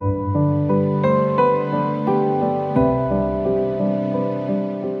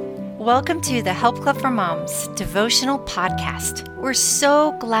Welcome to the Help Club for Moms devotional podcast. We're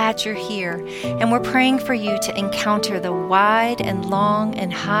so glad you're here, and we're praying for you to encounter the wide and long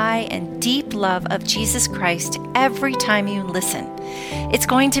and high and deep love of Jesus Christ every time you listen. It's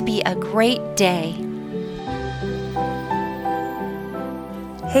going to be a great day.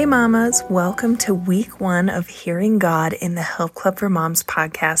 Hey mamas, welcome to week 1 of Hearing God in the Help Club for Moms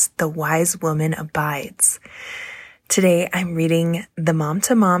podcast, The Wise Woman Abides. Today I'm reading The Mom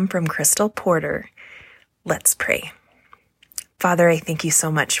to Mom from Crystal Porter. Let's pray. Father, I thank you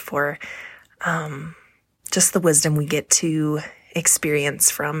so much for just the wisdom we get to experience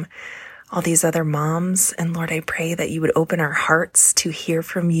from all these other moms. And Lord, I pray that you would open our hearts to hear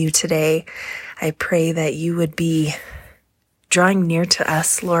from you today. I pray that you would be drawing near to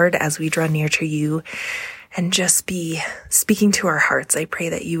us, Lord, as we draw near to you, and just be speaking to our hearts. I pray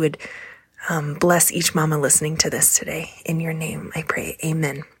that you would bless each mama listening to this today. In your name, I pray.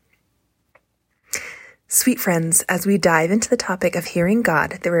 Amen. Sweet friends, as we dive into the topic of hearing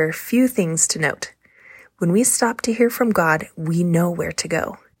God, there are a few things to note. When we stop to hear from God, we know where to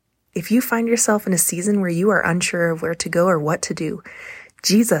go. If you find yourself in a season where you are unsure of where to go or what to do,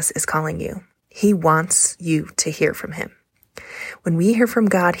 Jesus is calling you. He wants you to hear from him. When we hear from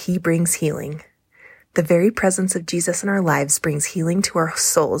God, he brings healing. The very presence of Jesus in our lives brings healing to our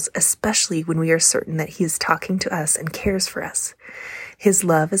souls, especially when we are certain that he is talking to us and cares for us. His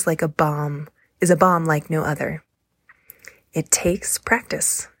love is a balm like no other. It takes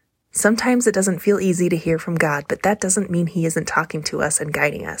practice. Sometimes it doesn't feel easy to hear from God, but that doesn't mean he isn't talking to us and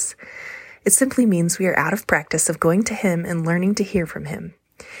guiding us. It simply means we are out of practice of going to him and learning to hear from him.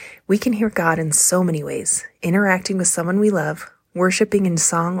 We can hear God in so many ways: interacting with someone we love, worshiping in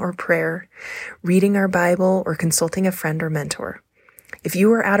song or prayer, reading our Bible, or consulting a friend or mentor. If you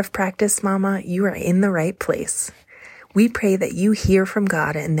are out of practice, Mama, you are in the right place. We pray that you hear from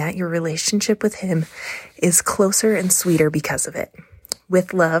God and that your relationship with him is closer and sweeter because of it.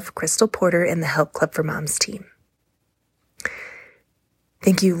 With love, Crystal Porter and the Help Club for Moms team.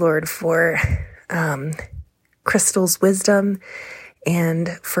 Thank you, Lord, for Crystal's wisdom and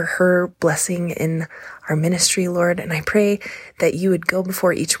for her blessing in our ministry, Lord. And I pray that you would go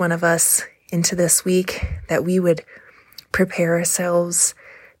before each one of us into this week, that we would prepare ourselves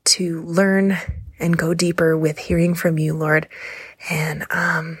to learn and go deeper with hearing from you, Lord. And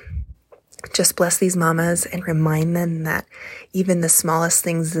just bless these mamas and remind them that even the smallest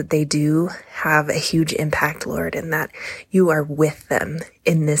things that they do have a huge impact, Lord, and that you are with them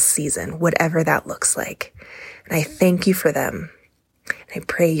in this season, whatever that looks like. And I thank you for them. I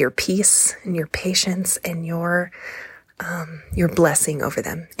pray your peace and your patience and your blessing over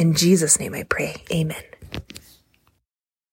them. In Jesus' name I pray. Amen.